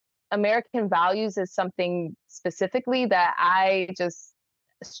American values is something specifically that I just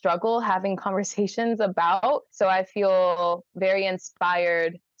struggle having conversations about. So I feel very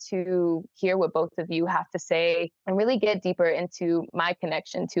inspired to hear what both of you have to say and really get deeper into my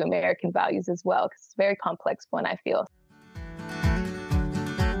connection to American values as well, because it's a very complex one, I feel.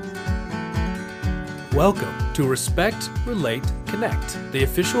 Welcome to Respect, Relate, Connect, the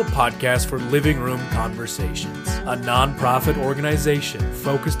official podcast for Living Room Conversations, a nonprofit organization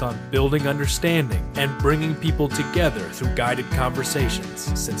focused on building understanding and bringing people together through guided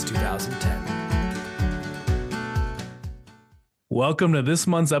conversations since 2010. Welcome to this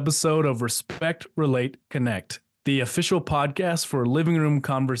month's episode of Respect, Relate, Connect, the official podcast for Living Room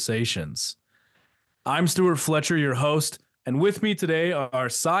Conversations. I'm Stewart Fletcher, your host, and with me today are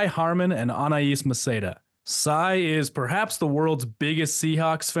Harman and Anaïs Maseda. Cy is perhaps the world's biggest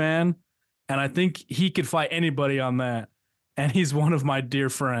Seahawks fan, and I think he could fight anybody on that, and he's one of my dear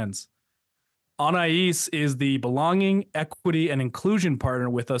friends. Anaïs is the belonging, equity, and inclusion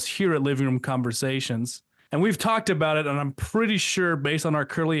partner with us here at Living Room Conversations, and we've talked about it, and I'm pretty sure, based on our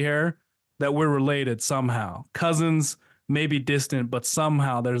curly hair, that we're related somehow. Cousins, maybe distant, but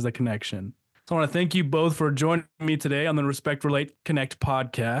somehow there's a connection. So I want to thank you both for joining me today on the Respect, Relate, Connect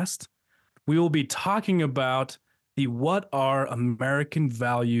podcast. We will be talking about the What Are American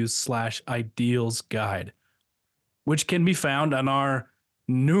Values / Ideals guide, which can be found on our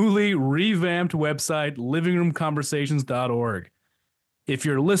newly revamped website, livingroomconversations.org. If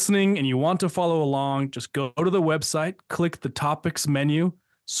you're listening and you want to follow along, just go to the website, click the topics menu,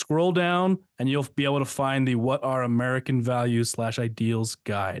 scroll down, and you'll be able to find the What Are American Values / Ideals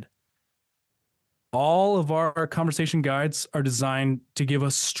guide. All of our conversation guides are designed to give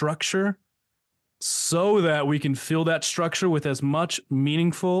us structure so that we can fill that structure with as much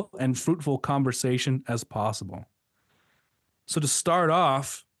meaningful and fruitful conversation as possible. So to start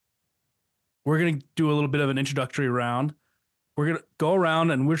off, we're going to do a little bit of an introductory round. We're going to go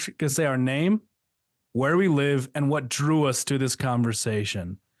around and we're going to say our name, where we live, and what drew us to this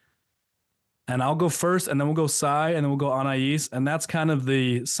conversation. And I'll go first, and then we'll go Cy, and then we'll go Anaïs, and that's kind of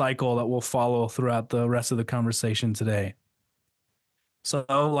the cycle that we'll follow throughout the rest of the conversation today. So,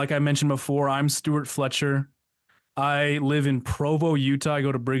 like I mentioned before, I'm Stewart Fletcher. I live in Provo, Utah. I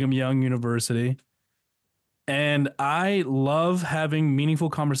go to Brigham Young University, and I love having meaningful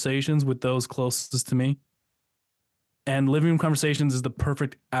conversations with those closest to me. And Living Room Conversations is the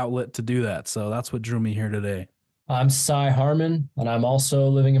perfect outlet to do that. So that's what drew me here today. I'm Harman, and I'm also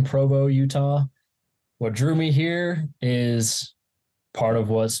living in Provo, Utah. What drew me here is part of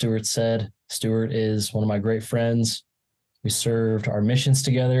what Stewart said. Stewart is one of my great friends. We served our missions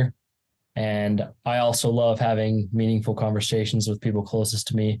together, and I also love having meaningful conversations with people closest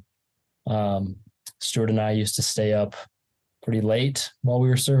to me. Stewart and I used to stay up pretty late while we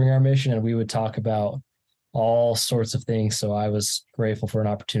were serving our mission, and we would talk about all sorts of things. So I was grateful for an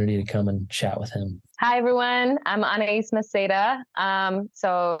opportunity to come and chat with him. Hi, everyone. I'm Anaïs Maseda.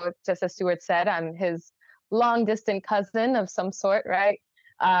 So just as Stewart said, I'm his long-distance cousin of some sort, right?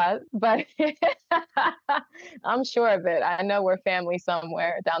 But I'm sure of it. I know we're family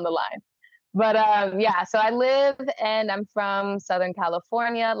somewhere down the line. But so I live and I'm from Southern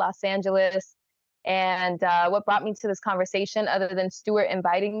California, Los Angeles. And what brought me to this conversation, other than Stewart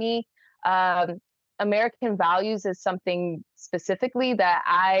inviting me, American values is something specifically that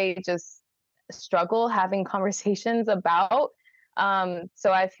I just struggle having conversations about.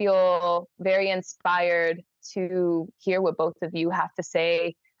 So I feel very inspired to hear what both of you have to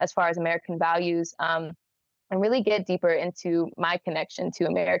say as far as American values, and really get deeper into my connection to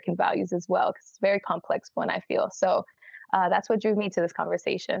American values as well, because it's a very complex one, I feel. So that's what drew me to this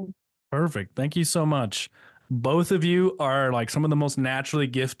conversation. Perfect. Thank you so much. Both of you are like some of the most naturally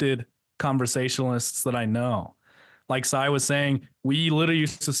gifted conversationalists that I know. Like Cy was saying, we literally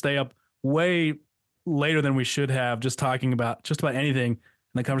used to stay up way later than we should have, just talking about just about anything, and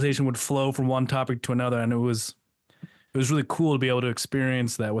the conversation would flow from one topic to another, and it was really cool to be able to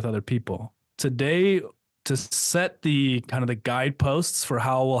experience that with other people. Today, to set the kind of the guideposts for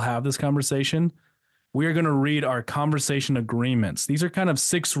how we'll have this conversation, we are going to read our conversation agreements. These are kind of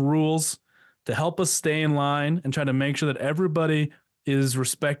 6 rules to help us stay in line and try to make sure that everybody is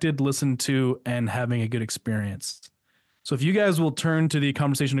respected, listened to, and having a good experience. So if you guys will turn to the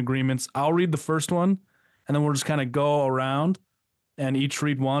conversation agreements, I'll read the first one, and then we'll just kind of go around and each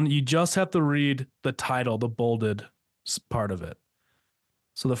read one. You just have to read the title, the bolded part of it.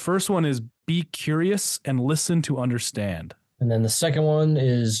 So the first one is be curious and listen to understand. And then the second one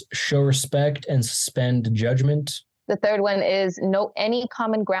is show respect and suspend judgment. The third one is know any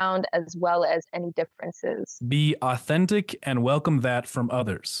common ground as well as any differences. Be authentic and welcome that from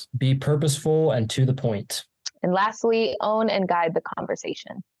others. Be purposeful and to the point. And lastly, own and guide the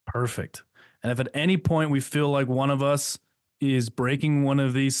conversation. Perfect. And if at any point we feel like one of us is breaking one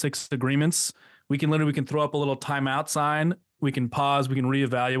of these 6 agreements, we can throw up a little timeout sign. We can pause, we can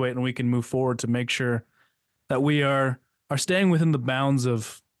reevaluate, and we can move forward to make sure that we are staying within the bounds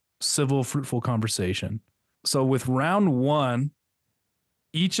of civil, fruitful conversation. So with round 1,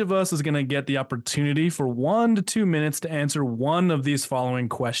 each of us is going to get the opportunity for 1 to 2 minutes to answer one of these following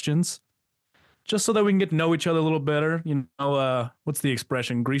questions, just so that we can get to know each other a little better. What's the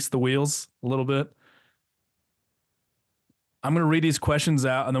expression? Grease the wheels a little bit. I'm going to read these questions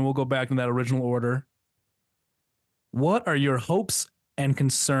out, and then we'll go back in that original order. What are your hopes and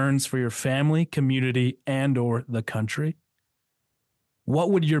concerns for your family, community, and/or the country?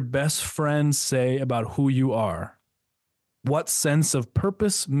 What would your best friend say about who you are? What sense of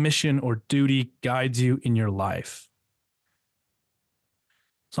purpose, mission, or duty guides you in your life?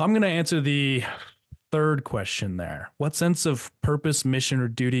 So I'm going to answer the third question there. What sense of purpose, mission, or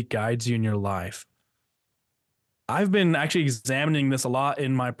duty guides you in your life? I've been actually examining this a lot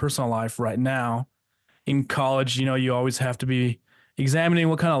in my personal life right now. In college, you always have to be examining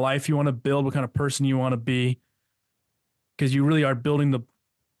what kind of life you want to build, what kind of person you want to be, because you really are building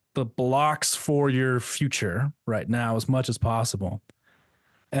the blocks for your future right now as much as possible.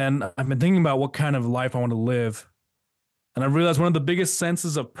 And I've been thinking about what kind of life I want to live. And I realized one of the biggest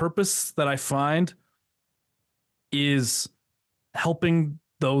senses of purpose that I find is helping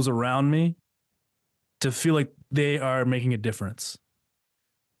those around me to feel like they are making a difference.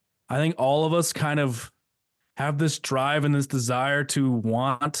 I think all of us kind of have this drive and this desire to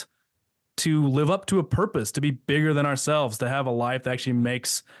want to live up to a purpose, to be bigger than ourselves, to have a life that actually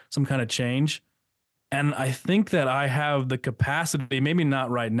makes some kind of change. And I think that I have the capacity, maybe not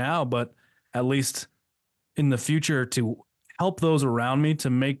right now, but at least in the future, to help those around me to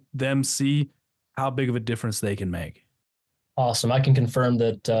make them see how big of a difference they can make. Awesome. I can confirm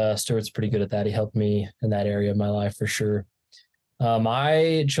that Stewart's pretty good at that. He helped me in that area of my life for sure.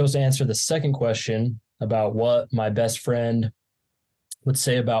 I chose to answer the second question about what my best friend would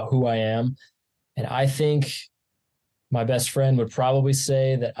say about who I am. And I think my best friend would probably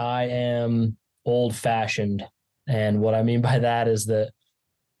say that I am old-fashioned. And what I mean by that is that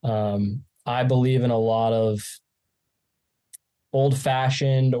I believe in a lot of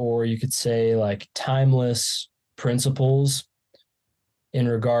old-fashioned, or you could say like timeless principles in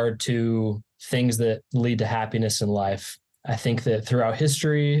regard to things that lead to happiness in life. I think that throughout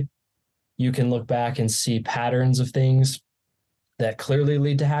history, you can look back and see patterns of things that clearly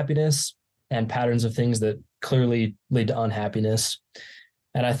lead to happiness and patterns of things that clearly lead to unhappiness.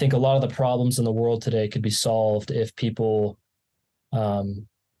 And I think a lot of the problems in the world today could be solved if people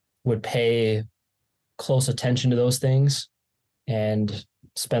would pay close attention to those things and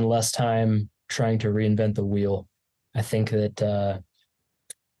spend less time trying to reinvent the wheel. I think that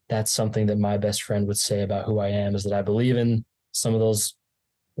that's something that my best friend would say about who I am, is that I believe in some of those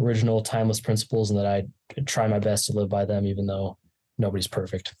original timeless principles and that I try my best to live by them, even though nobody's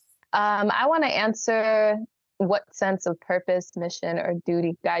perfect. I want to answer what sense of purpose, mission, or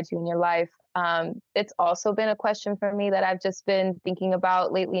duty guides you in your life. It's also been a question for me that I've just been thinking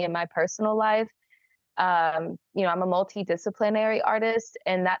about lately in my personal life. I'm a multidisciplinary artist,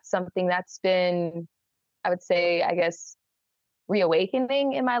 and that's something that's been, I would say, I guess,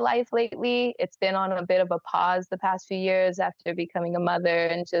 reawakening in my life lately. It's been on a bit of a pause the past few years after becoming a mother,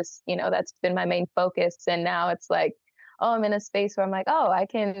 and just, that's been my main focus. And now it's like, oh, I'm in a space where I'm like, oh, I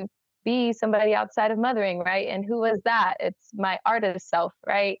can be somebody outside of mothering, right? And who was that? It's my artist self,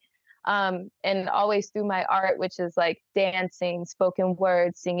 right? And always through my art, which is like dancing, spoken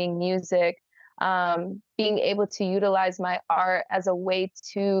word, singing music, being able to utilize my art as a way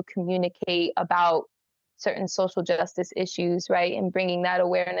to communicate about certain social justice issues, right? And bringing that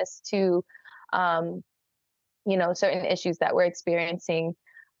awareness to, certain issues that we're experiencing,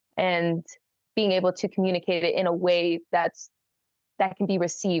 and being able to communicate it in a way that can be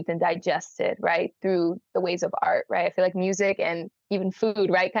received and digested, right? Through the ways of art, right? I feel like music and even food,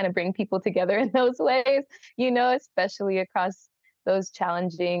 right? Kind of bring people together in those ways, especially across those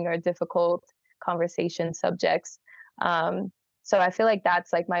challenging or difficult conversation subjects. So I feel like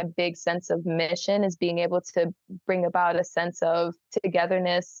that's like my big sense of mission, is being able to bring about a sense of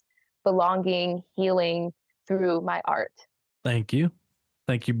togetherness, belonging, healing through my art. Thank you.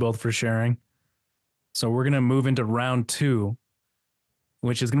 Thank you both for sharing. So we're going to move into round 2,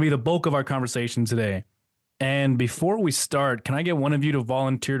 which is going to be the bulk of our conversation today. And before we start, can I get one of you to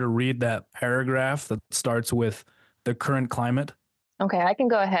volunteer to read that paragraph that starts with the current climate? Okay, I can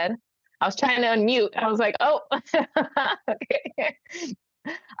go ahead. I was trying to unmute. I was like, oh, okay.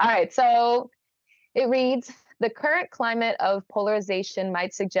 All right. So it reads, the current climate of polarization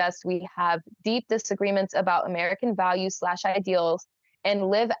might suggest we have deep disagreements about American values/ideals and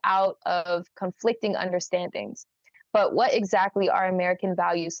live out of conflicting understandings. But what exactly are American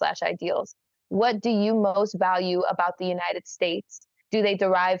values/ideals? What do you most value about the United States? Do they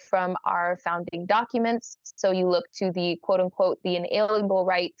derive from our founding documents? So you look to the quote unquote, the inalienable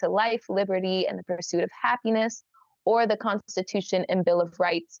right to life, liberty, and the pursuit of happiness, or the Constitution and Bill of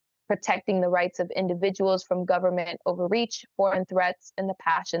Rights, protecting the rights of individuals from government overreach, foreign threats, and the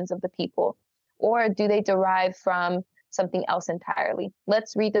passions of the people? Or do they derive from something else entirely?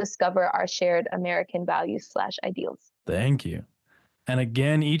 Let's rediscover our shared American values/ideals. Thank you. And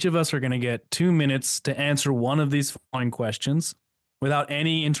again, each of us are going to get 2 minutes to answer one of these following questions without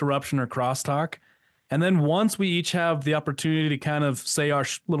any interruption or crosstalk. And then once we each have the opportunity to kind of say our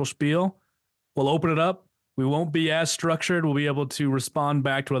little spiel, we'll open it up. We won't be as structured. We'll be able to respond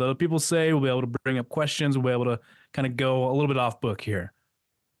back to what other people say. We'll be able to bring up questions. We'll be able to kind of go a little bit off book here.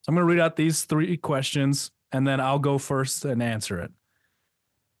 So I'm going to read out these 3 questions, and then I'll go first and answer it.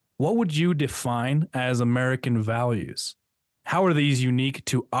 What would you define as American values? How are these unique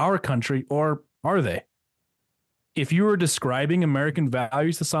to our country, or are they? If you were describing American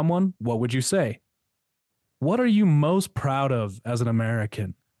values to someone, what would you say? What are you most proud of as an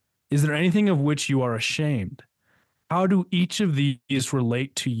American? Is there anything of which you are ashamed? How do each of these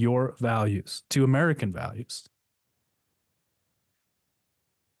relate to your values, to American values?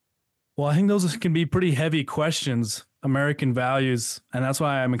 Well, I think those can be pretty heavy questions, American values, and that's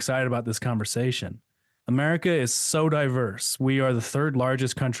why I'm excited about this conversation. America is so diverse. We are the 3rd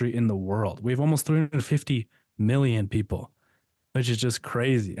largest country in the world. We have almost 350 million people, which is just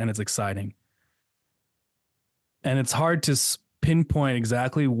crazy, and it's exciting. And it's hard to pinpoint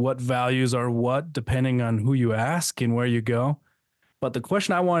exactly what values are what, depending on who you ask and where you go. But the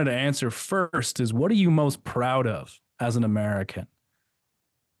question I wanted to answer first is, what are you most proud of as an American?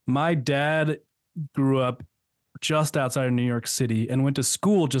 My dad grew up just outside of New York City and went to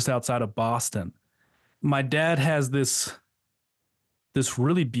school just outside of Boston. My dad has this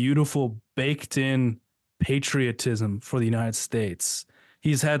really beautiful baked in patriotism for the United States.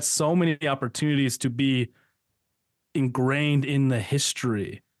 He's had so many opportunities to be ingrained in the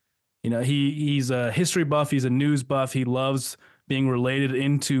history. You know, he's a history buff, he's a news buff, he loves being related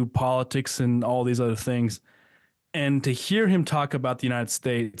into politics and all these other things. And to hear him talk about the United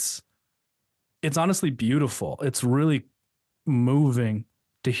States, it's honestly beautiful. It's really moving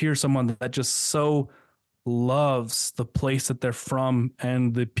to hear someone that just so loves the place that they're from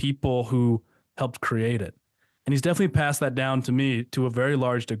and the people who helped create it. And he's definitely passed that down to me to a very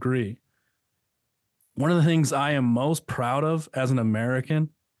large degree. One of the things I am most proud of as an American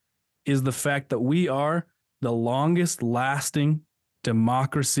is the fact that we are the longest lasting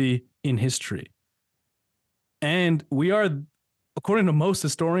democracy in history. And we are, according to most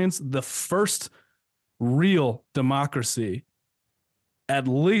historians, the first real democracy, at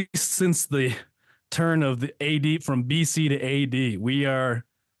least since the turn of the AD, from BC to AD. We are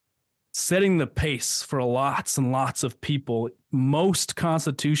setting the pace for lots and lots of people. Most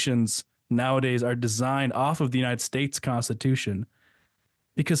constitutions nowadays are designed off of the United States Constitution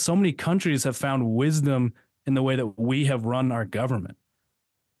because so many countries have found wisdom in the way that we have run our government.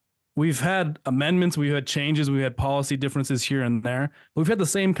 We've had amendments, we've had changes, we've had policy differences here and there. We've had the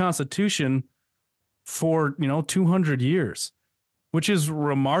same constitution for, 200 years, which is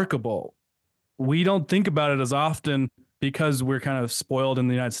remarkable. We don't think about it as often because we're kind of spoiled in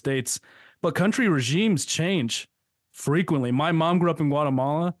the United States, but country regimes change frequently. My mom grew up in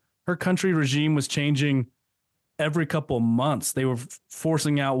Guatemala. Her country regime was changing every couple of months. They were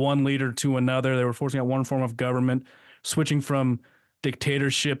forcing out one leader to another. They were forcing out one form of government, switching from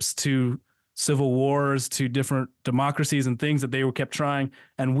dictatorships to civil wars to different democracies and things that they were kept trying.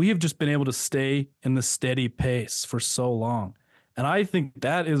 And we have just been able to stay in the steady pace for so long. And I think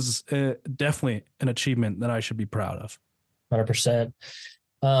that is definitely an achievement that I should be proud of. 100%.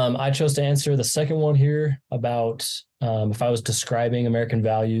 I chose to answer the second one here about if I was describing American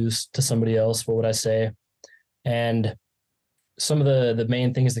values to somebody else, what would I say? And some of the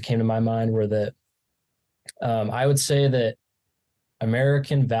main things that came to my mind were that I would say that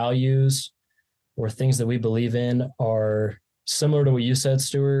American values or things that we believe in are similar to what you said,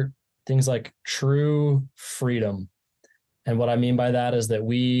 Stewart, things like true freedom. And what I mean by that is that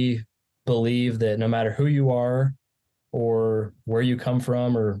we believe that no matter who you are or where you come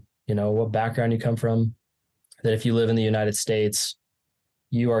from or, what background you come from, that if you live in the United States,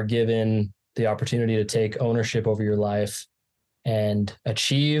 you are given the opportunity to take ownership over your life and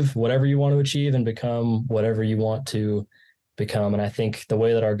achieve whatever you want to achieve and become whatever you want to become. And I think the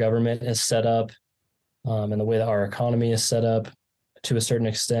way that our government is set up, and the way that our economy is set up to a certain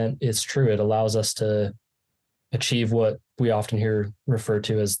extent, it's true. It allows us to achieve what we often hear referred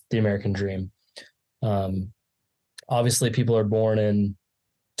to as the American dream. Obviously, people are born in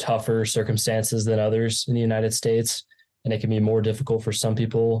tougher circumstances than others in the United States, and it can be more difficult for some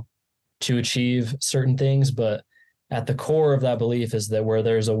people to achieve certain things. But at the core of that belief is that where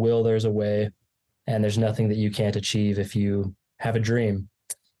there's a will, there's a way, and there's nothing that you can't achieve if you have a dream.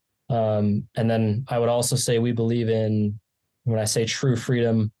 And then I would also say we believe in, when I say true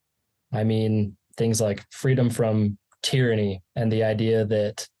freedom, I mean things like freedom from tyranny and the idea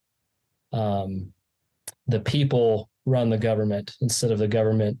that the people run the government instead of the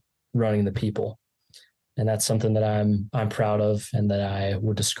government running the people. And that's something that I'm proud of and that I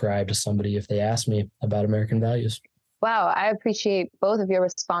would describe to somebody if they ask me about American values. Wow, I appreciate both of your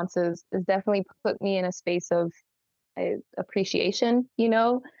responses. It's definitely put me in a space of appreciation,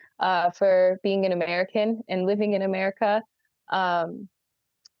 for being an American and living in America.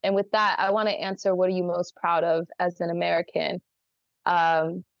 And with that, I want to answer, what are you most proud of as an American?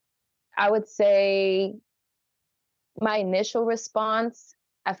 I would say my initial response,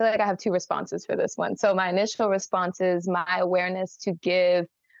 I feel like I have two responses for this one. So my initial response is my awareness to give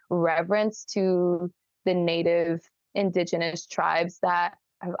reverence to the native indigenous tribes that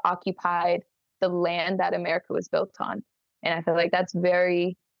have occupied the land that America was built on. And I feel like that's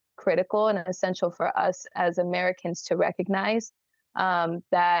very critical and essential for us as Americans to recognize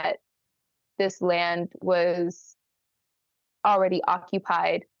that this land was already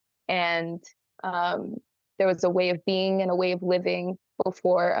occupied, and there was a way of being and a way of living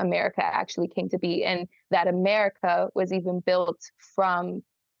before America actually came to be, and that America was even built from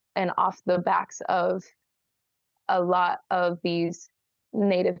and off the backs of a lot of these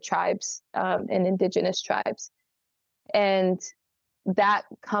native tribes and indigenous tribes. And that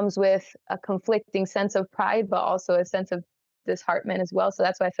comes with a conflicting sense of pride, but also a sense of disheartenment as well. So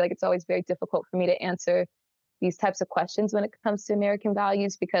that's why I feel like it's always very difficult for me to answer these types of questions when it comes to American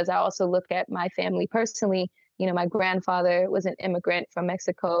values, because I also look at my family personally. My grandfather was an immigrant from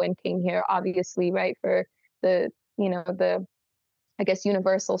Mexico and came here, obviously, right, for the I guess,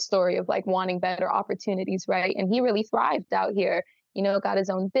 universal story of like wanting better opportunities, right? And he really thrived out here, got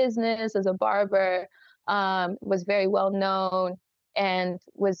his own business as a barber, was very well known, and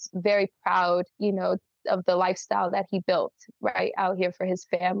was very proud, of the lifestyle that he built right out here for his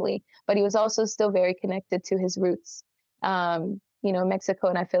family. But he was also still very connected to his roots, Mexico.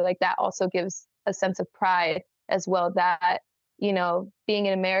 And I feel like that also gives a sense of pride as well, that being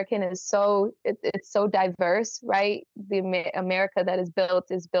an American is it's so diverse, right? The America that is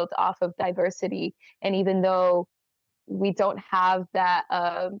built off of diversity. And even though we don't have that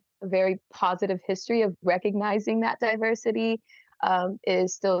very positive history of recognizing that diversity, it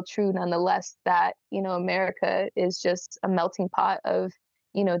is still true nonetheless that, America is just a melting pot of,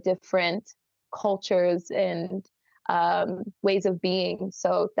 different cultures and ways of being.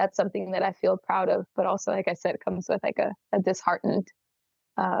 So that's something that I feel proud of, but also, like I said, it comes with like a disheartened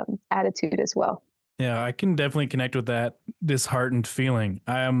attitude as well. Yeah, I can definitely connect with that disheartened feeling.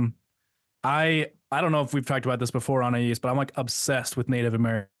 I don't know if we've talked about this before on Anaïs, but I'm like obsessed with Native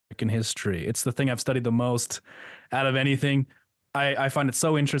American history. It's the thing I've studied the most out of anything. I find it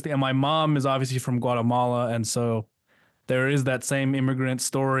so interesting. And my mom is obviously from Guatemala, and so there is that same immigrant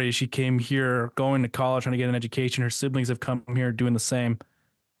story. She came here going to college, trying to get an education. Her siblings have come here doing the same.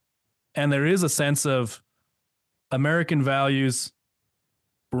 And there is a sense of American values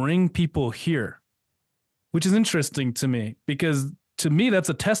bring people here, which is interesting to me, because to me, that's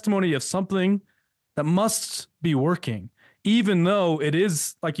a testimony of something that must be working, even though it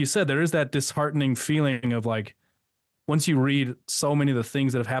is, like you said, there is that disheartening feeling of like, once you read so many of the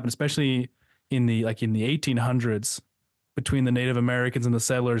things that have happened, especially in the 1800s between the Native Americans and the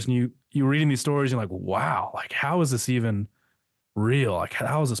settlers, and you reading these stories, you're like, wow, like how is this even real? Like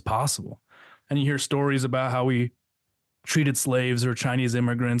how is this possible? And you hear stories about how we treated slaves or Chinese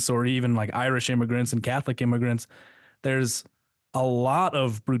immigrants or even like Irish immigrants and Catholic immigrants. There's a lot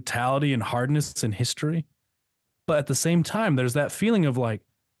of brutality and hardness in history. But at the same time, there's that feeling of like,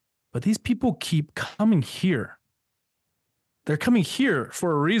 but these people keep coming here. They're coming here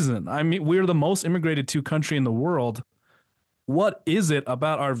for a reason. I mean, we're the most immigrated to country in the world. What is it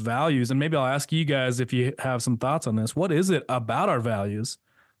about our values? And maybe I'll ask you guys if you have some thoughts on this. What is it about our values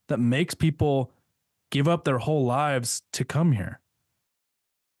that makes people give up their whole lives to come here?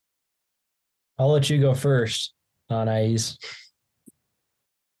 I'll let you go first, Anaïs.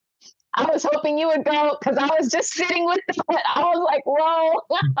 I was hoping you would go because I was just sitting with that. I was like, whoa.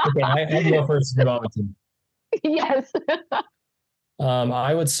 Okay, I can go first if you want me to. Yes.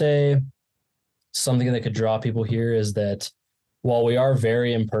 I would say something that could draw people here is that while we are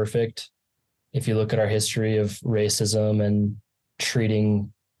very imperfect, if you look at our history of racism and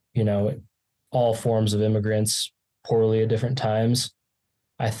treating, all forms of immigrants poorly at different times,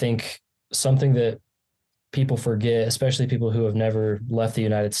 I think something that people forget, especially people who have never left the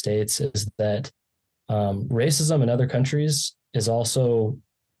United States, is that racism in other countries is also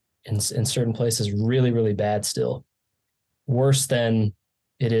in certain places really, really bad still, worse than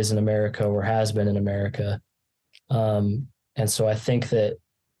it is in America or has been in America. And so I think that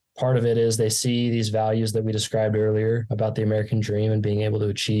part of it is they see these values that we described earlier about the American dream and being able to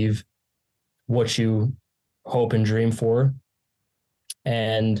achieve what you hope and dream for.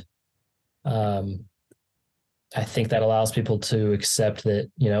 And I think that allows people to accept that,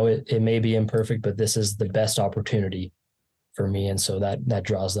 it may be imperfect, but this is the best opportunity for me. And so that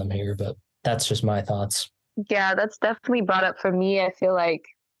draws them here. But that's just my thoughts. Yeah, that's definitely brought up for me. I feel like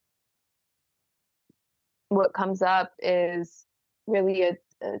what comes up is really a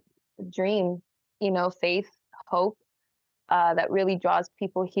dream, faith, hope, that really draws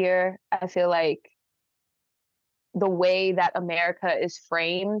people here. I feel like the way that America is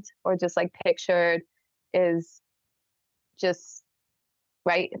framed or just like pictured is just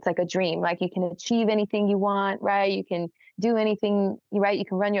right. It's like a dream. Like you can achieve anything you want, right? You can do anything, right? You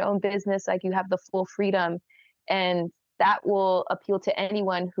can run your own business. Like you have the full freedom, and that will appeal to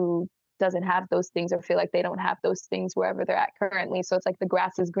anyone who doesn't have those things or feel like they don't have those things wherever they're at currently. So it's like the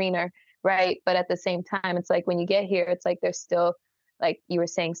grass is greener, right? But at the same time, it's like when you get here, it's like there's still, like you were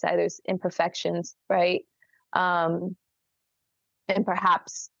saying, Sai, there's imperfections, right? And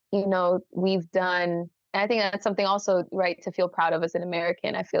perhaps, we've done, and I think that's something also, right, to feel proud of as an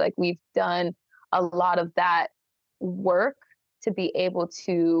American. I feel like we've done a lot of that work to be able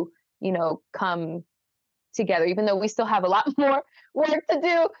to, come together, even though we still have a lot more work to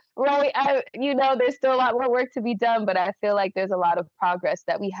do, right? There's still a lot more work to be done, but I feel like there's a lot of progress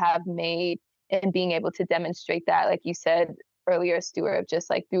that we have made in being able to demonstrate that, like you said earlier, Stewart, just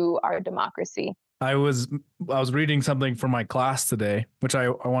like through our democracy. I was reading something from my class today, which I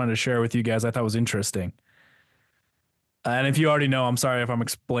wanted to share with you guys. I thought was interesting. And if you already know, I'm sorry if I'm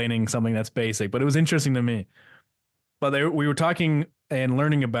explaining something that's basic, but it was interesting to me. But we were talking and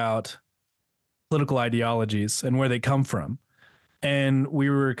learning about political ideologies and where they come from. And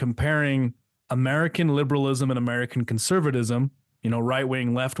we were comparing American liberalism and American conservatism, right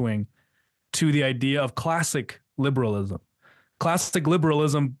wing, left wing, to the idea of classic liberalism. Classic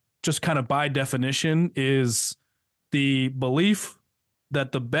liberalism, just kind of by definition, is the belief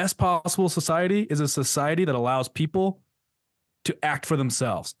that the best possible society is a society that allows people to act for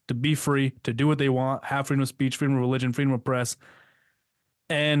themselves, to be free, to do what they want, have freedom of speech, freedom of religion, freedom of press.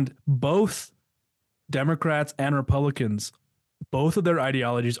 And both Democrats and Republicans, both of their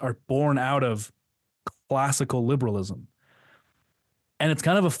ideologies are born out of classical liberalism. And it's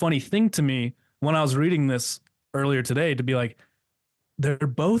kind of a funny thing to me when I was reading this earlier today to be like, they're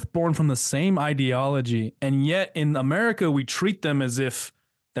both born from the same ideology. And yet in America, we treat them as if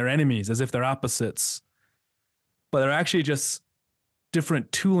they're enemies, as if they're opposites. But they're actually just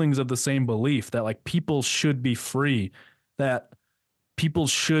different toolings of the same belief that like people should be free, that people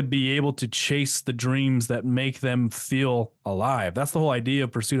should be able to chase the dreams that make them feel alive. That's the whole idea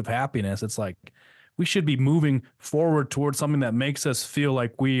of pursuit of happiness. It's like we should be moving forward towards something that makes us feel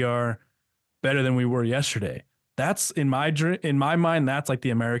like we are better than we were yesterday. That's in my mind, that's like the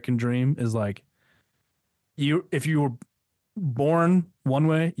American dream, is like if you were born one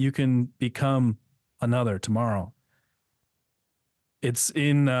way, you can become another tomorrow. It's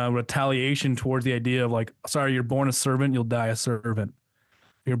in retaliation towards the idea of like, sorry, you're born a servant, you'll die a servant.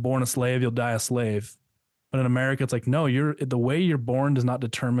 You're born a slave, you'll die a slave. But in America, it's like, no, the way you're born does not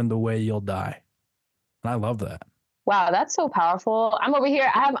determine the way you'll die. And I love that. Wow, that's so powerful. I'm over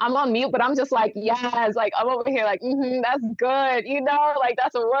here. I'm on mute, but I'm just like, yes, like I'm over here like, that's good. Like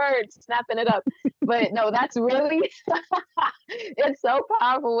that's a word, snapping it up. But no, that's really, it's so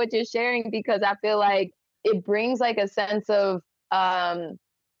powerful what you're sharing, because I feel like it brings like a sense of,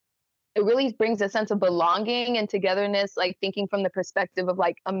 it really brings a sense of belonging and togetherness, like thinking from the perspective of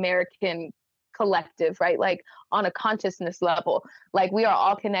like American collective, right? Like on a consciousness level, like we are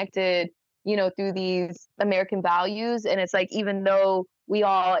all connected, through these American values. And it's like, even though we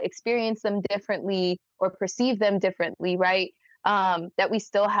all experience them differently or perceive them differently, right? That we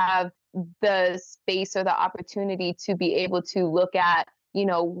still have the space or the opportunity to be able to look at,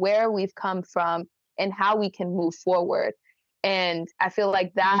 where we've come from and how we can move forward. And I feel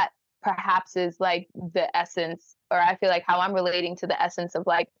like that perhaps is like the essence, or I feel like how I'm relating to the essence of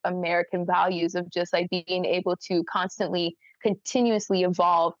like American values of just like being able to constantly, continuously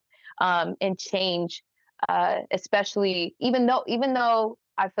evolve and change, especially even though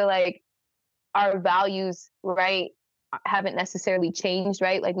I feel like our values, right, haven't necessarily changed,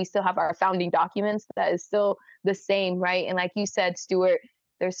 right? Like we still have our founding documents that is still the same, right? And like you said, Stuart,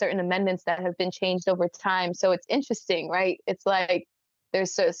 there's certain amendments that have been changed over time. So it's interesting, right? It's like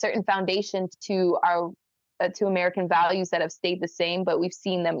there's a certain foundation to our to American values that have stayed the same, but we've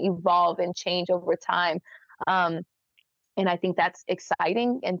seen them evolve and change over time. And I think that's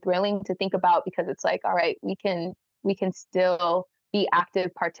exciting and thrilling to think about, because it's like, all right, we can still be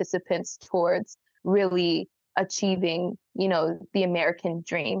active participants towards really achieving, the American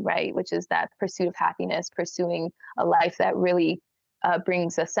dream, right? Which is that pursuit of happiness, pursuing a life that really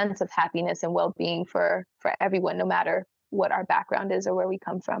brings a sense of happiness and well-being for everyone, no matter what our background is or where we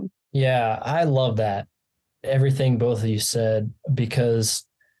come from. Yeah, I love that. Everything both of you said, because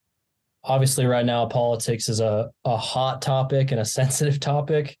obviously right now politics is a hot topic and a sensitive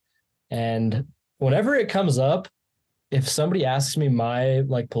topic. And whenever it comes up, if somebody asks me my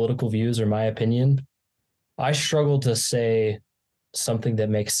like political views or my opinion, I struggle to say something that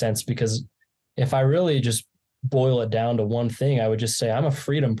makes sense, because if I really just boil it down to one thing, I would just say I'm a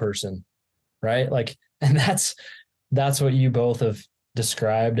freedom person, right? Like, and that's what you both have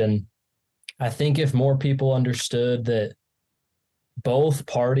described. And I think if more people understood that both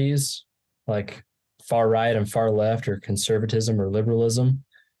parties, like far right and far left, or conservatism or liberalism,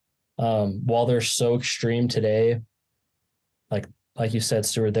 while they're so extreme today, like you said,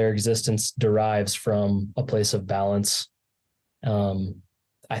 Stuart, their existence derives from a place of balance.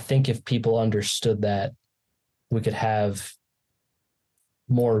 I think if people understood that, we could have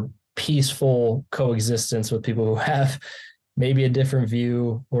more peaceful coexistence with people who have maybe a different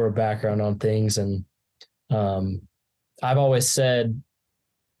view or a background on things. And I've always said,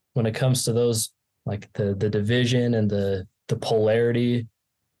 when it comes to those, like the division and the polarity,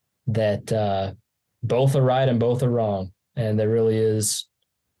 that both are right and both are wrong. And there really is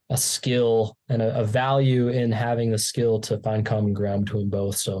a skill and a value in having the skill to find common ground between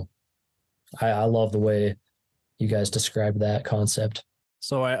both. So I love the way you guys described that concept.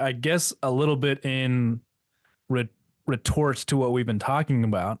 So I guess a little bit in retort to what we've been talking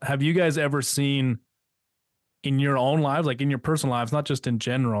about, have you guys ever seen in your own lives, like in your personal lives, not just in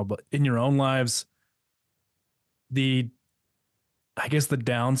general, but in your own lives, the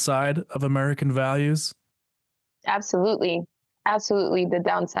downside of American values? Absolutely. The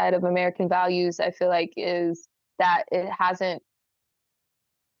downside of American values, I feel like, is that it hasn't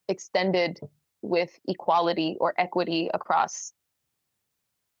extended with equality or equity across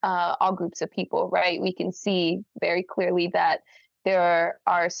all groups of people, right? We can see very clearly that there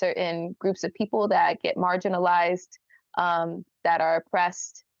are certain groups of people that get marginalized, that are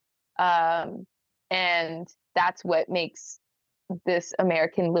oppressed, and that's what makes this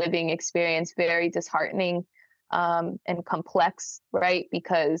American living experience very disheartening and complex, right?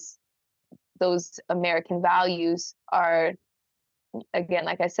 Because those American values are, again,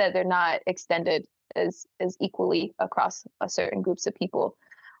 like I said, they're not extended as equally across certain groups of people.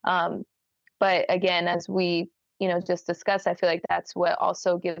 But again, as we just discussed, I feel like that's what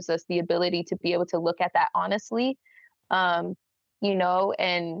also gives us the ability to be able to look at that honestly, and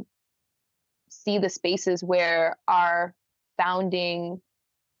see the spaces where our founding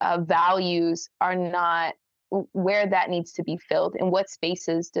values are not, where that needs to be filled, and what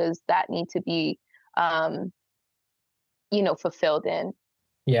spaces does that need to be fulfilled in.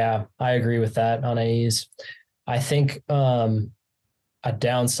 Yeah, I agree with that, Anaïs. I think a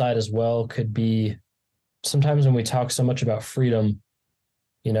downside as well could be, sometimes when we talk so much about freedom,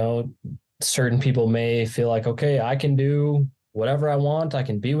 certain people may feel like, okay, I can do whatever I want, I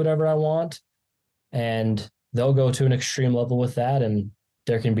can be whatever I want, and they'll go to an extreme level with that, and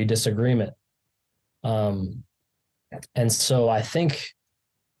there can be disagreement. And so I think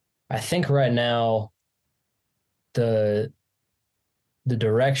right now the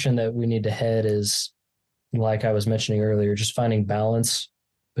direction that we need to head is, like I was mentioning earlier, just finding balance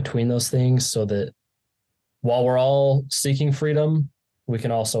between those things, so that while we're all seeking freedom, we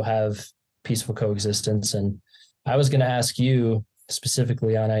can also have peaceful coexistence. And I was going to ask you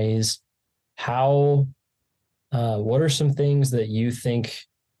specifically, Anaïs, what are some things that you think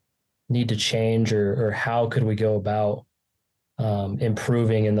need to change, or how could we go about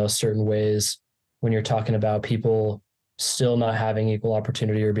improving in those certain ways when you're talking about people still not having equal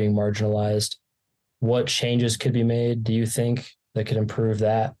opportunity or being marginalized? What changes could be made, do you think, that could improve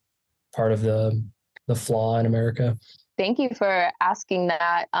that part of the flaw in America? Thank you for asking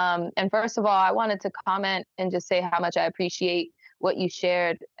that. And first of all, I wanted to comment and just say how much I appreciate what you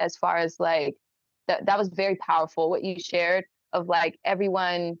shared as far as like that was very powerful what you shared of like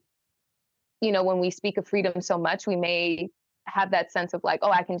everyone, when we speak of freedom so much, we may have that sense of like, oh,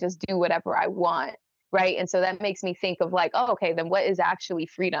 I can just do whatever I want. Right. And so that makes me think of like, oh, okay, then what is actually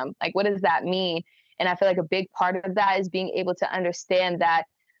freedom? Like, what does that mean? And I feel like a big part of that is being able to understand that,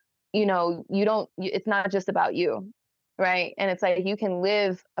 it's not just about you. Right. And it's like you can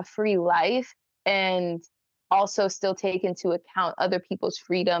live a free life and also still take into account other people's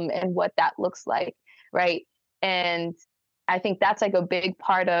freedom and what that looks like. Right. And I think that's like a big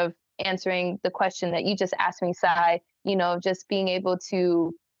part of answering the question that you just asked me, Sai, just being able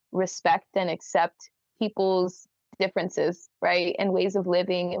to respect and accept people's differences, right? And ways of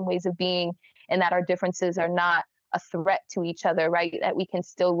living and ways of being, and that our differences are not a threat to each other, right? That we can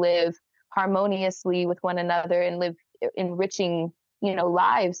still live harmoniously with one another and live enriching,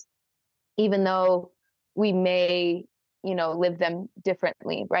 lives, even though we may, live them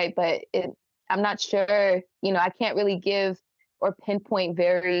differently, right? But I'm not sure, I can't really give or pinpoint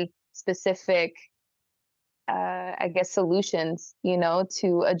very specific, I guess, solutions,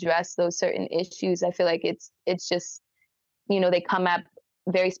 to address those certain issues. I feel like it's just, they come up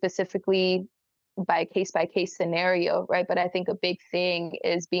very specifically by case scenario, right? But I think a big thing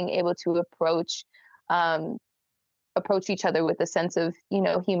is being able to approach each other with a sense of,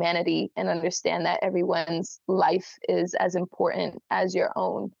 humanity and understand that everyone's life is as important as your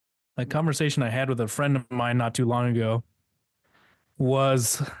own. A conversation I had with a friend of mine not too long ago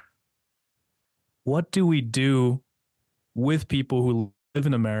was, what do we do with people who live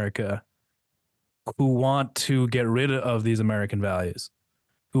in America who want to get rid of these American values,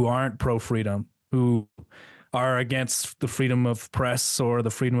 who aren't pro-freedom, who are against the freedom of press or the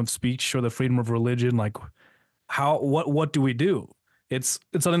freedom of speech or the freedom of religion? Like, what do we do? It's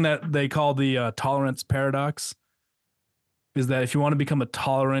something that they call the tolerance paradox, is that if you want to become a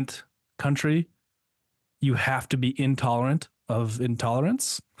tolerant country, you have to be intolerant of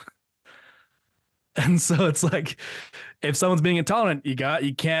intolerance. And so it's like, if someone's being intolerant, you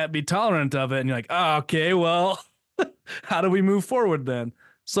can't be tolerant of it. And you're like, oh, okay, well, how do we move forward then?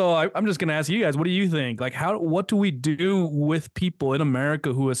 So I'm just going to ask you guys, what do you think? Like, what do we do with people in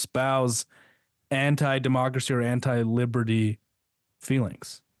America who espouse anti-democracy or anti-liberty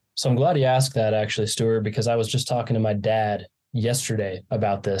feelings? So I'm glad you asked that, actually, Stewart, because I was just talking to my dad yesterday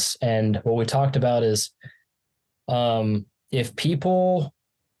about this. And what we talked about is if people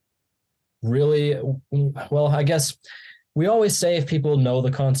really, well, I guess we always say if people know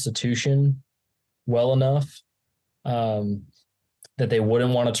the Constitution well enough, that they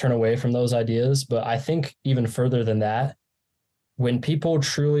wouldn't want to turn away from those ideas. But I think even further than that, when people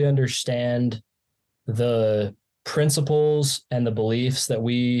truly understand the principles and the beliefs that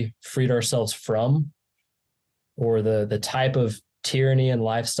we freed ourselves from, or the type of tyranny and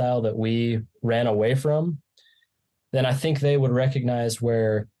lifestyle that we ran away from, then I think they would recognize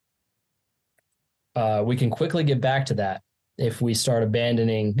where we can quickly get back to that if we start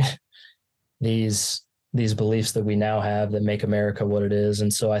abandoning these beliefs that we now have that make America what it is.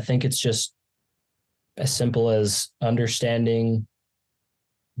 And so I think it's just as simple as understanding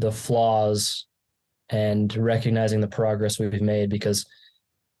the flaws and recognizing the progress we've made, because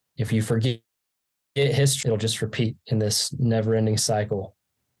if you forget history, it'll just repeat in this never-ending cycle.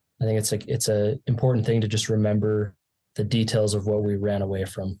 I think it's a important thing to just remember the details of what we ran away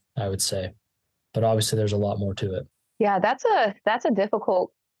from, I would say. But obviously there's a lot more to it. Yeah, that's a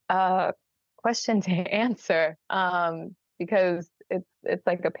difficult question to answer, because it's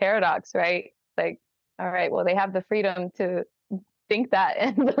like a paradox, right? Like, all right, well, they have the freedom to think that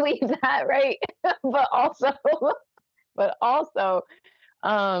and believe that, right? but also,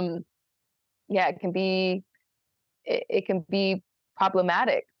 yeah, it can be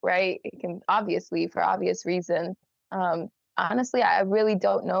problematic, right? It can, obviously, for obvious reasons. Honestly, I really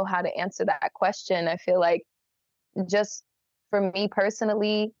don't know how to answer that question. I feel like, just for me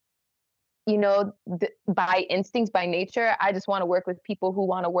personally, by instinct, by nature, I just want to work with people who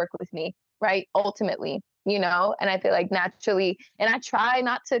want to work with me, right? Ultimately, and I feel like naturally, and I try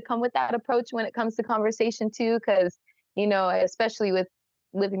not to come with that approach when it comes to conversation too, because, especially with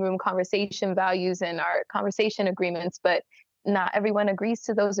living room conversation values and our conversation agreements, but not everyone agrees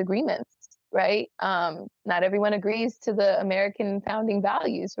to those agreements, right? Not everyone agrees to the American founding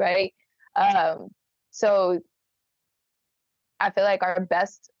values, right? So I feel like our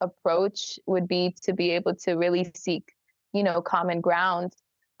best approach would be to be able to really seek, common ground.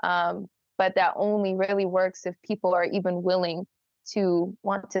 But that only really works if people are even willing to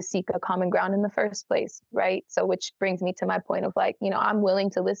want to seek a common ground in the first place, right? So which brings me to my point of like, I'm willing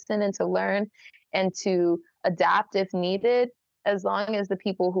to listen and to learn and to adapt if needed, as long as the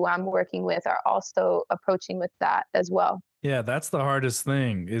people who I'm working with are also approaching with that as well. Yeah, that's the hardest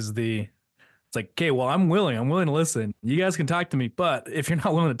thing it's like, okay, well, I'm willing to listen. You guys can talk to me, but if you're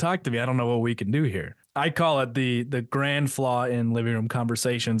not willing to talk to me, I don't know what we can do here. I call it the grand flaw in living room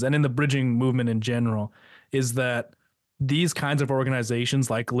conversations and in the bridging movement in general is that these kinds of organizations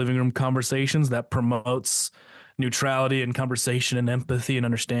like living room conversations that promotes neutrality and conversation and empathy and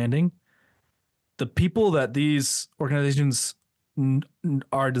understanding, the people that these organizations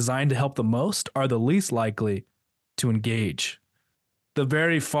are designed to help the most are the least likely to engage. The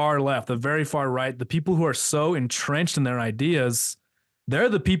very far left, the very far right, the people who are so entrenched in their ideas, they're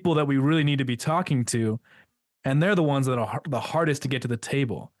the people that we really need to be talking to. And they're the ones that are the hardest to get to the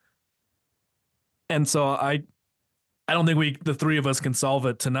table. And so I don't think the three of us can solve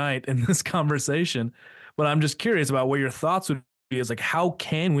it tonight in this conversation, but I'm just curious about what your thoughts would be is like, how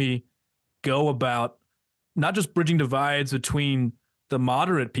can we go about not just bridging divides between the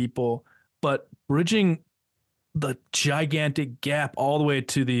moderate people, but bridging the gigantic gap all the way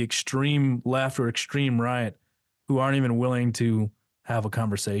to the extreme left or extreme right who aren't even willing to have a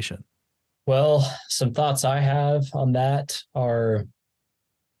conversation? Well, some thoughts I have on that are,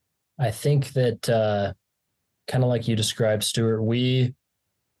 I think that kind of like you described, Stuart,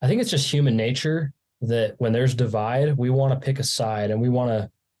 I think it's just human nature that when there's divide, we want to pick a side and we want to,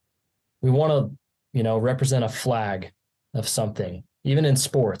 represent a flag of something, even in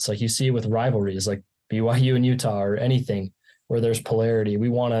sports, like you see with rivalries, like BYU and Utah or anything where there's polarity. We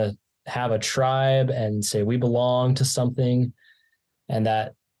want to have a tribe and say we belong to something, and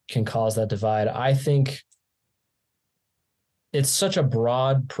that can cause that divide. I think it's such a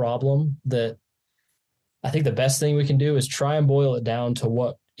broad problem that I think the best thing we can do is try and boil it down to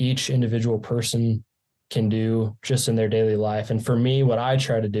what each individual person can do just in their daily life. And for me, what I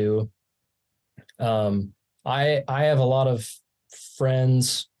try to do, I have a lot of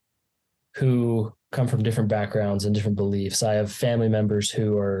friends who come from different backgrounds and different beliefs. I have family members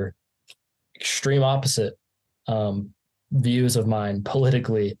who are extreme opposite views of mine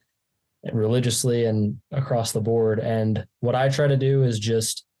politically and religiously and across the board. And what I try to do is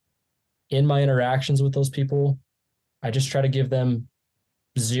just in my interactions with those people, I just try to give them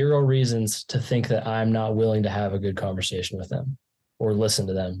zero reasons to think that I'm not willing to have a good conversation with them or listen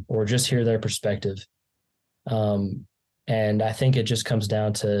to them or just hear their perspective. And I think it just comes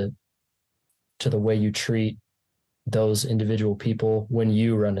down to the way you treat those individual people when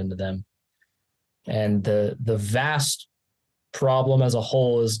you run into them. And the vast problem as a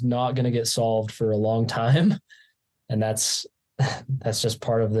whole is not going to get solved for a long time. And that's just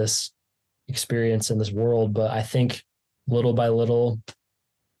part of this experience in this world. But I think little by little,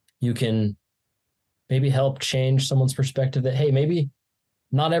 you can maybe help change someone's perspective that, hey, maybe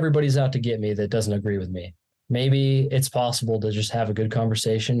not everybody's out to get me that doesn't agree with me. Maybe it's possible to just have a good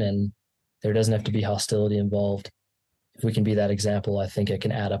conversation and there doesn't have to be hostility involved. If we can be that example, I think it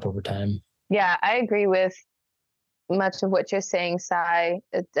can add up over time. Yeah, I agree with much of what you're saying, Sai.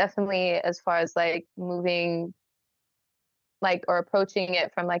 It definitely, as far as like moving like or approaching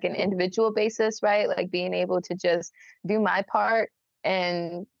it from like an individual basis, right? Like being able to just do my part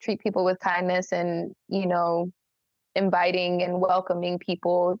and treat people with kindness and, inviting and welcoming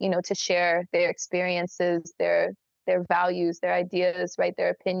people, to share their experiences, their values, their ideas, right? Their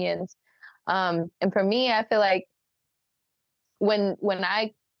opinions. And for me, I feel like when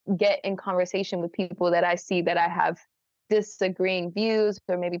I get in conversation with people that I see that I have disagreeing views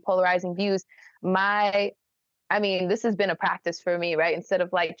or maybe polarizing views, this has been a practice for me, right? Instead of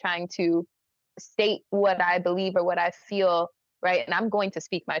like trying to state what I believe or what I feel, right? And I'm going to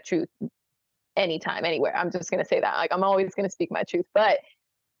speak my truth anytime, anywhere. I'm just going to say that. Like, I'm always going to speak my truth. But,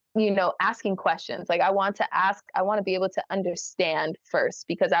 asking questions, like I want to be able to understand first,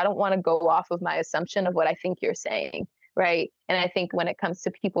 because I don't want to go off of my assumption of what I think you're saying, right? And I think when it comes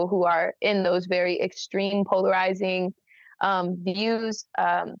to people who are in those very extreme polarizing views,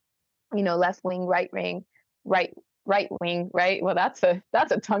 left wing, right wing, right wing, right? Well, that's a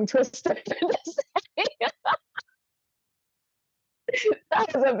tongue twister.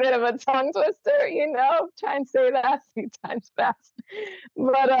 That was a bit of a tongue twister, try and say that a few times fast.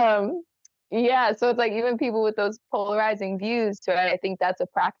 But yeah, so it's like even people with those polarizing views, right? I think that's a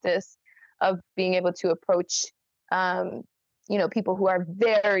practice of being able to approach people who are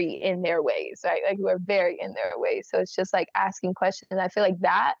very in their ways, right? Like who are very in their ways. So it's just like asking questions. I feel like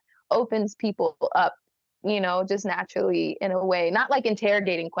that opens people up just naturally in a way, not like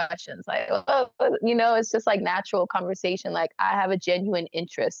interrogating questions, like, oh, it's just like natural conversation. Like I have a genuine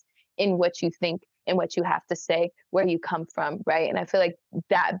interest in what you think and what you have to say, where you come from, right? And I feel like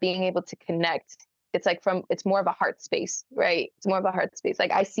that being able to connect, it's more of a heart space, right? It's more of a heart space.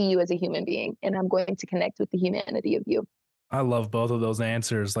 Like I see you as a human being and I'm going to connect with the humanity of you. I love both of those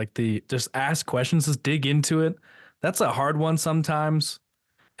answers. Like just ask questions, just dig into it. That's a hard one sometimes,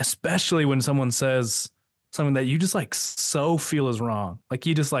 especially when someone says something that you just like so feel is wrong. Like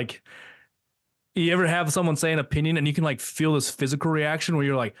you ever have someone say an opinion and you can like feel this physical reaction where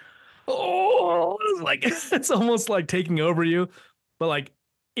you're like, oh, it's like it's almost like taking over you. But like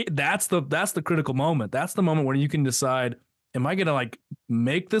that's the critical moment. That's the moment where you can decide, am I gonna like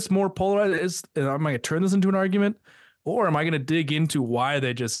make this more polarized? Am I gonna turn this into an argument? Or am I gonna dig into why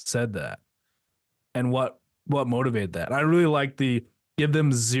they just said that and what motivated that? I really like the give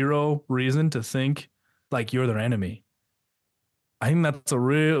them zero reason to think like you're their enemy. I think that's a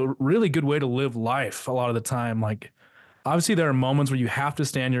really good way to live life a lot of the time. Like, obviously, there are moments where you have to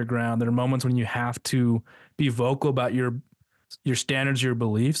stand your ground. There are moments when you have to be vocal about your standards, your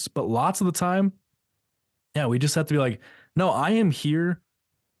beliefs. But lots of the time, yeah, we just have to be like, no, I am here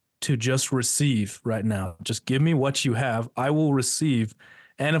to just receive right now. Just give me what you have. I will receive.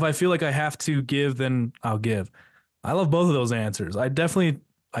 And if I feel like I have to give, then I'll give. I love both of those answers. I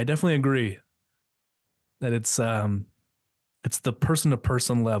definitely agree that it's the person to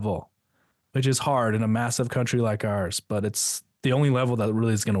person level, which is hard in a massive country like ours, but it's the only level that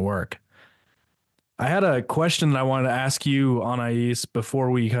really is going to work. I had a question that I wanted to ask you, Anaïs,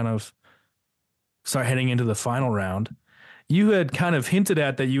 before we kind of start heading into the final round. You had kind of hinted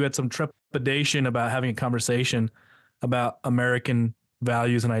at that you had some trepidation about having a conversation about American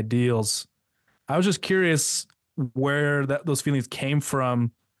values and ideals. I was just curious where those feelings came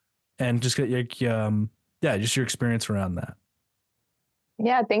from and just like, just your experience around that.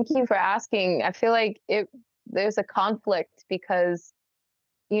 Yeah, thank you for asking. I feel like there's a conflict because,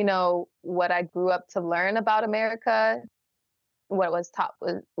 what I grew up to learn about America, what was taught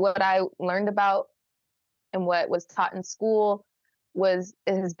was what I learned about and what was taught in school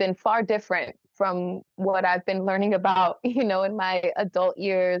has been far different from what I've been learning about, in my adult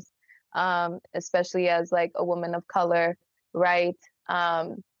years, especially as like a woman of color, right?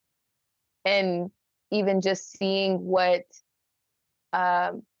 And even just seeing what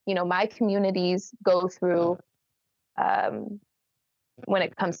my communities go through when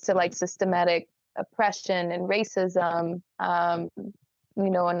it comes to like systematic oppression and racism, and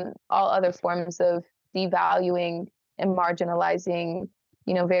all other forms of devaluing and marginalizing,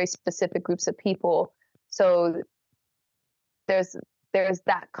 very specific groups of people. So there's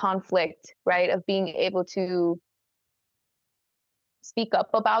that conflict, right, of being able to speak up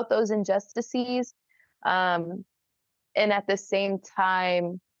about those injustices. And at the same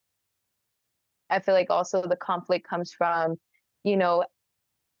time, I feel like also the conflict comes from,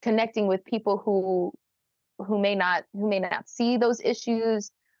 connecting with people who may not see those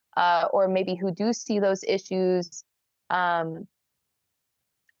issues, or maybe who do see those issues, and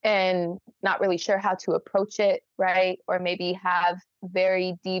not really sure how to approach it, right? Or maybe have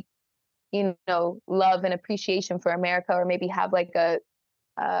very deep, love and appreciation for America, or maybe have like I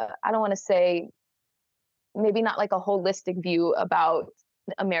don't want to say, maybe not like a holistic view about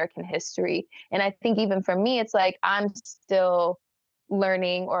American history. And I think even for me, it's like I'm still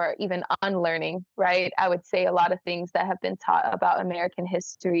learning or even unlearning, right? I would say a lot of things that have been taught about American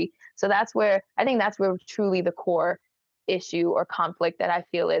history. So that's where truly the core issue or conflict that I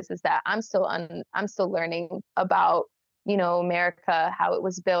feel is that I'm still learning about, America, how it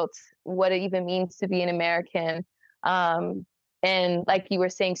was built, what it even means to be an American. And like you were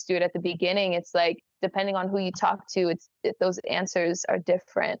saying, Stuart, at the beginning, it's like, depending on who you talk to, those answers are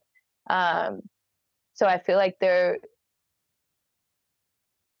different. So I feel like they're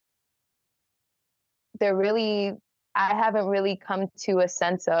really, I haven't really come to a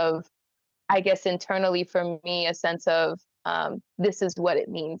sense of, I guess internally for me, a sense of this is what it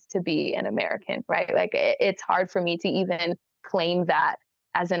means to be an American, right? Like it's hard for me to even claim that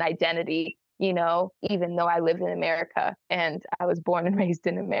as an identity, even though I live in America and I was born and raised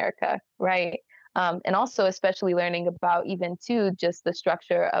in America, right? And also especially learning about even too, just the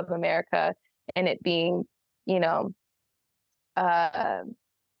structure of America and it being,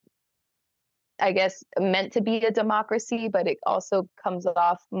 I guess meant to be a democracy, but it also comes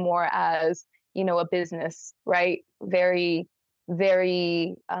off more as, a business, right? Very,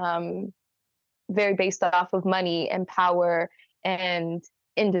 very, very based off of money and power and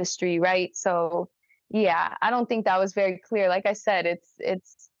industry, right? So yeah, I don't think that was very clear. Like I said,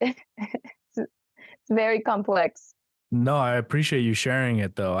 it's It's very complex. No, I appreciate you sharing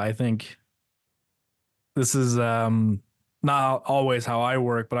it, though. I think this is not always how I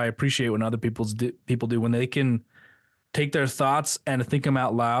work, but I appreciate when other people do when they can take their thoughts and think them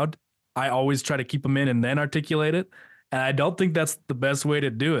out loud. I always try to keep them in and then articulate it. And I don't think that's the best way to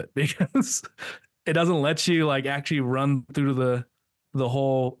do it because it doesn't let you like actually run through the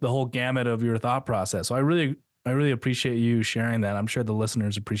whole gamut of your thought process. So I really appreciate you sharing that. I'm sure the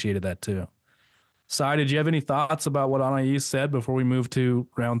listeners appreciated that too. Sai, did you have any thoughts about what Anaïs said before we move to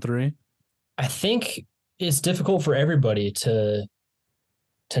round 3? I think it's difficult for everybody to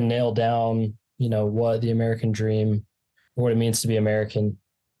nail down, what the American dream, what it means to be American,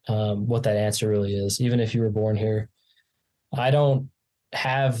 what that answer really is, even if you were born here. I don't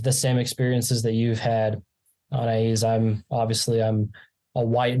have the same experiences that you've had, Anaïs. I'm a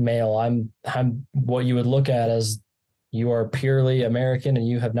white male. I'm what you would look at as you are purely American and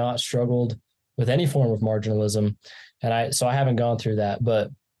you have not struggled with any form of marginalism. And I haven't gone through that, but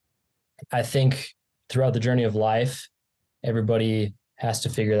I think throughout the journey of life, everybody has to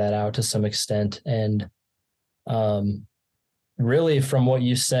figure that out to some extent. And really from what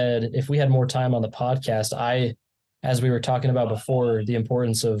you said, if we had more time on the podcast, as we were talking about before, the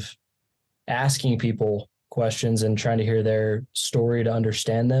importance of asking people questions and trying to hear their story to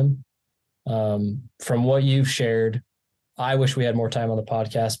understand them. From what you've shared, I wish we had more time on the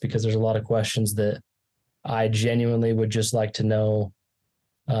podcast because there's a lot of questions that I genuinely would just like to know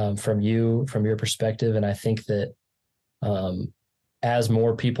from you, from your perspective. And I think that as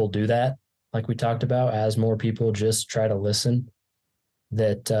more people do that, like we talked about, as more people just try to listen,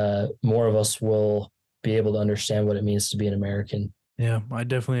 that more of us will be able to understand what it means to be an American. Yeah, I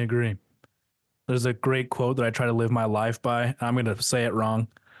definitely agree. There's a great quote that I try to live my life by. I'm going to say it wrong,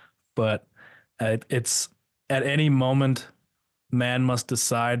 but it's at any moment, man must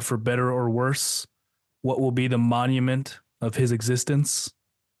decide for better or worse what will be the monument of his existence.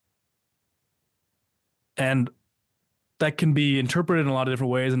 And that can be interpreted in a lot of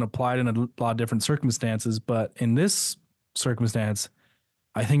different ways and applied in a lot of different circumstances. But in this circumstance,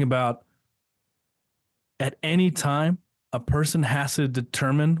 I think about at any time, a person has to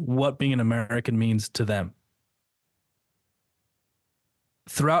determine what being an American means to them.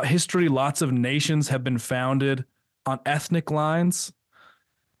 Throughout history, lots of nations have been founded on ethnic lines.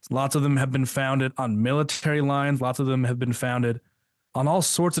 Lots of them have been founded on military lines. Lots of them have been founded on all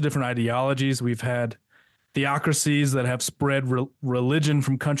sorts of different ideologies. We've had theocracies that have spread religion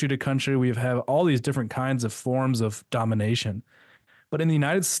from country to country. We've had all these different kinds of forms of domination. But in the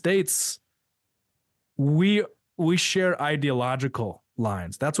United States, we share ideological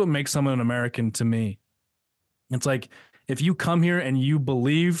lines. That's what makes someone an American to me. It's like if you come here and you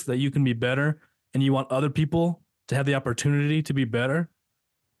believe that you can be better and you want other people to have the opportunity to be better,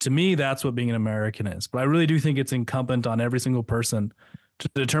 to me, that's what being an American is. But I really do think it's incumbent on every single person to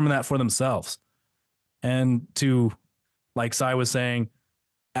determine that for themselves. And to, like Sai was saying,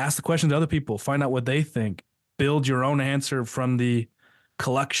 ask the question to other people, find out what they think, build your own answer from the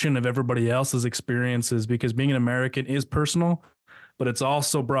collection of everybody else's experiences, because being an American is personal, but it's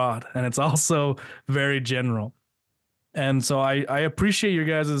also broad and it's also very general. And so I appreciate your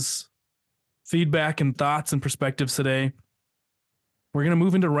guys' feedback and thoughts and perspectives today. We're going to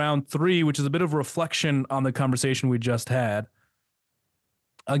move into round 3, which is a bit of reflection on the conversation we just had.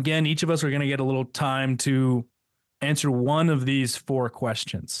 Again, each of us are going to get a little time to answer one of these 4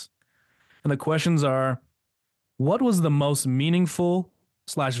 questions. And the questions are, what was the most meaningful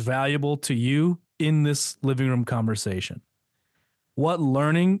 / valuable to you in this living room conversation? What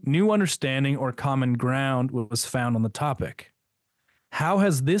learning, new understanding, or common ground was found on the topic? How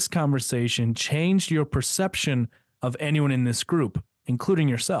has this conversation changed your perception of anyone in this group, including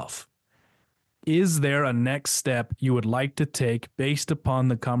yourself? Is there a next step you would like to take based upon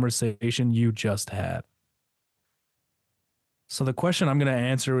the conversation you just had? So the question I'm going to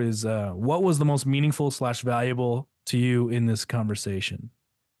answer is, what was the most meaningful / valuable to you in this conversation?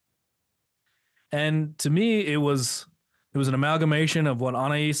 And to me, it was an amalgamation of what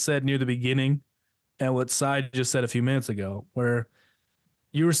Anaïs said near the beginning and what Sai just said a few minutes ago, where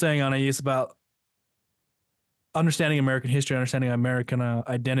you were saying, Anaïs, about understanding American history, understanding American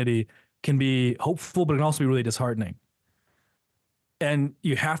identity can be hopeful, but it can also be really disheartening. And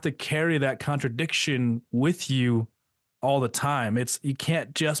you have to carry that contradiction with you all the time. You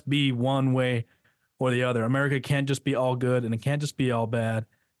can't just be one way or the other. America can't just be all good and it can't just be all bad.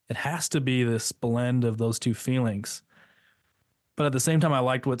 It has to be this blend of those two feelings. But at the same time, I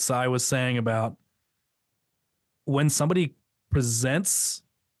liked what Sai was saying about when somebody presents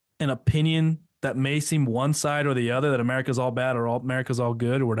an opinion that may seem one side or the other, that America's all bad or America's all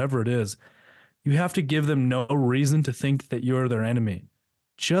good or whatever it is, You have to give them no reason to think that you're their enemy.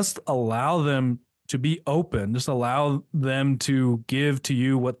 Just allow them to be open. Just allow them to give to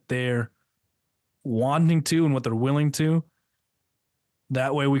you what they're wanting to and what they're willing to.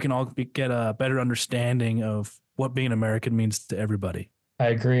 That way we can all get a better understanding of what being American means to everybody. I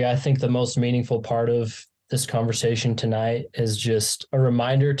agree. I think the most meaningful part of this conversation tonight is just a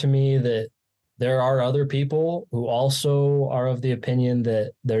reminder to me that there are other people who also are of the opinion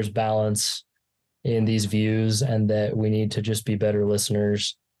that there's balance in these views and that we need to just be better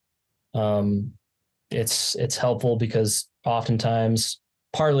listeners. It's helpful because oftentimes,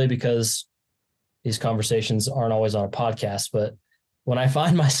 partly because these conversations aren't always on a podcast, but when I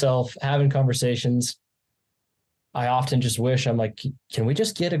find myself having conversations, I often just wish, I'm like, can we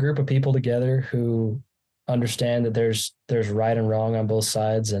just get a group of people together who understand that there's right and wrong on both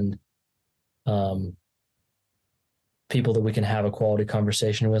sides, and people that we can have a quality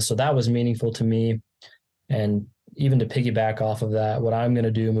conversation with. So that was meaningful to me. And even to piggyback off of that, what I'm going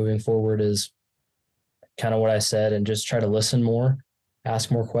to do moving forward is kind of what I said, and just try to listen more,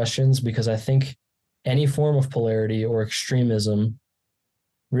 ask more questions, because I think any form of polarity or extremism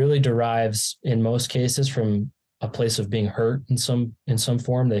really derives in most cases from a place of being hurt in some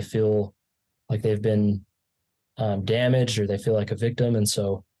form. They feel like they've been damaged, or they feel like a victim. And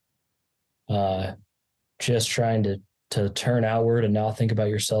so just trying to turn outward and not think about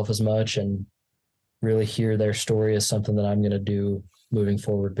yourself as much, and really hear their story is something that I'm going to do moving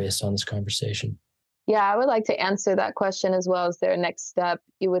forward based on this conversation. Yeah, I would like to answer that question as well. As their next step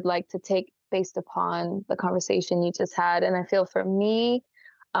you would like to take based upon the conversation you just had? And I feel for me,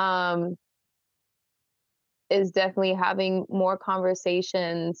 is definitely having more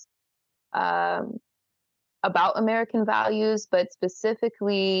conversations about American values, but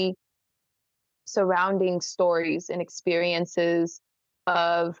specifically surrounding stories and experiences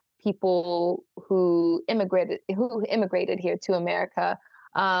of people who immigrated here to America.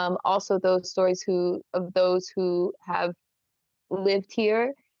 Also those stories of those who have lived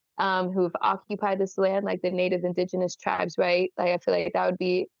here, who've occupied this land, like the Native Indigenous tribes, right? Like I feel like that would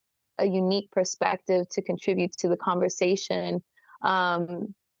be a unique perspective to contribute to the conversation.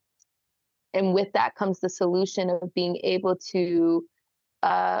 And with that comes the solution of being able to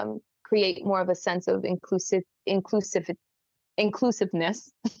create more of a sense of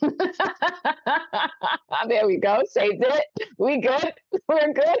inclusiveness. There we go. Saved it. We good.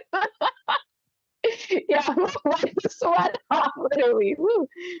 We're good. Yeah, wipe the sweat off, literally. Woo.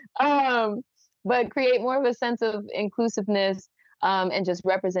 But create more of a sense of inclusiveness and just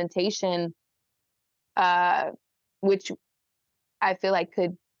representation, which I feel like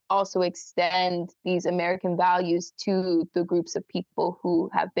could also extend these American values to the groups of people who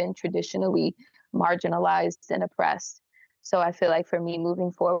have been traditionally marginalized and oppressed. So I feel like for me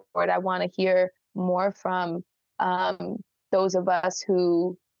moving forward, I want to hear more from those of us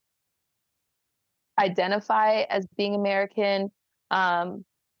who identify as being American. I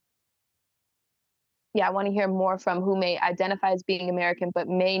want to hear more from who may identify as being American, but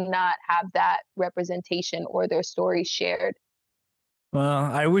may not have that representation or their story shared. Well,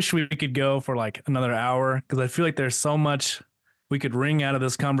 I wish we could go for like another hour, because I feel like there's so much we could wring out of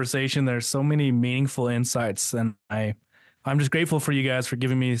this conversation. There's so many meaningful insights, and I'm just grateful for you guys for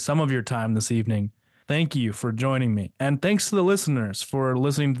giving me some of your time this evening. Thank you for joining me. And thanks to the listeners for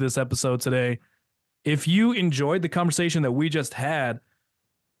listening to this episode today. If you enjoyed the conversation that we just had,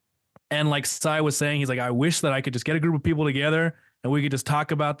 and like Sai was saying, he's like, I wish that I could just get a group of people together and we could just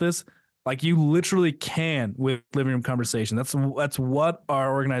talk about this. Like, you literally can with Living Room Conversation. That's what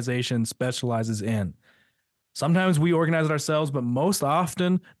our organization specializes in. Sometimes we organize it ourselves, but most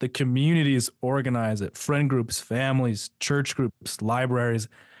often the communities organize it. Friend groups, families, church groups, libraries.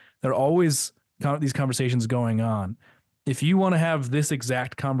 There are always these conversations going on. If you want to have this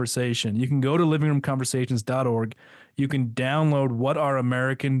exact conversation, you can go to livingroomconversations.org. You can download what are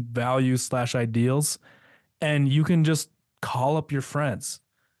American values / ideals, and you can just call up your friends.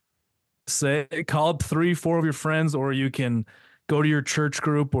 Call up 3-4 of your friends, or you can go to your church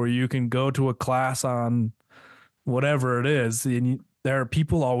group, or you can go to a class on whatever it is. And there are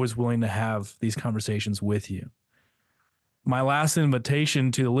people always willing to have these conversations with you. My last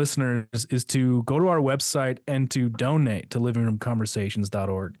invitation to the listeners is to go to our website and to donate to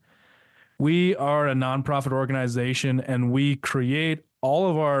livingroomconversations.org. We are a nonprofit organization, and we create all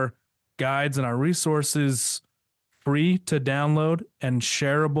of our guides and our resources free to download and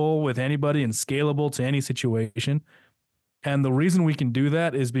shareable with anybody and scalable to any situation. And the reason we can do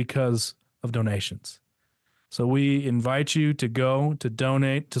that is because of donations. So we invite you to go to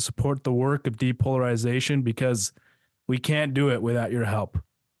donate to support the work of depolarization, because we can't do it without your help.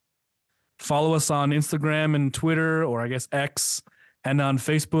 Follow us on Instagram and Twitter, or I guess X, and on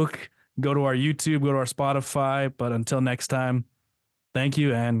Facebook. Go to our YouTube, go to our Spotify. But until next time, thank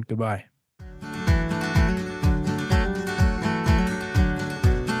you and goodbye.